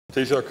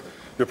Taoiseach,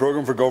 your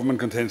programme for government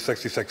contains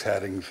 66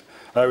 headings.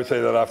 I would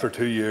say that after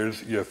 2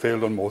 years, you have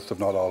failed on most, if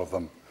not all of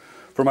them.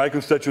 For my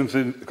constituents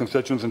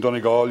in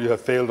Donegal, you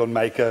have failed on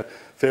MICA,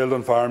 failed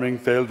on farming,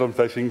 failed on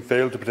fishing,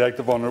 failed to protect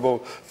the vulnerable,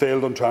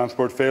 failed on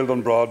transport, failed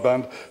on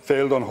broadband,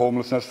 failed on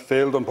homelessness,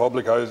 failed on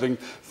public housing,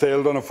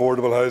 failed on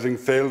affordable housing,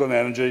 failed on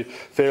energy,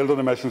 failed on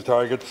emissions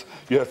targets.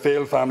 You have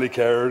failed family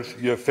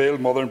carers, you have failed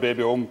mother and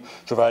baby home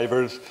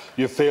survivors,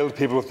 you have failed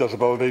people with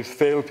disabilities,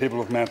 failed people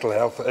with mental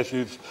health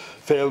issues,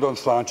 failed on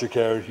slant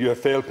care, you have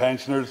failed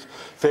pensioners,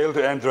 failed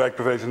to end direct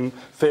provision,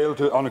 failed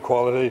to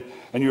inequality,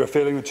 and you are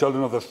failing the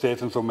children of the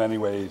state in so many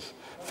ways,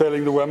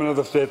 failing the women of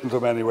the state in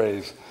so many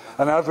ways.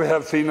 And as we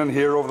have seen and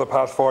hear over the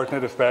past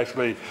fortnight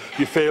especially,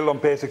 you fail on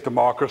basic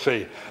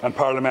democracy and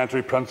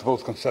parliamentary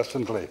principles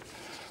consistently.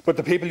 But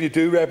the people you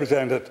do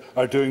represent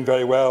are doing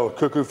very well.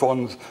 Cuckoo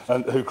funds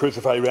who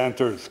crucify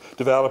renters,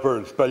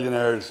 developers,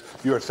 billionaires,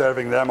 you are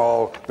serving them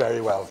all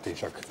very well,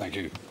 Taoiseach. Thank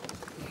you.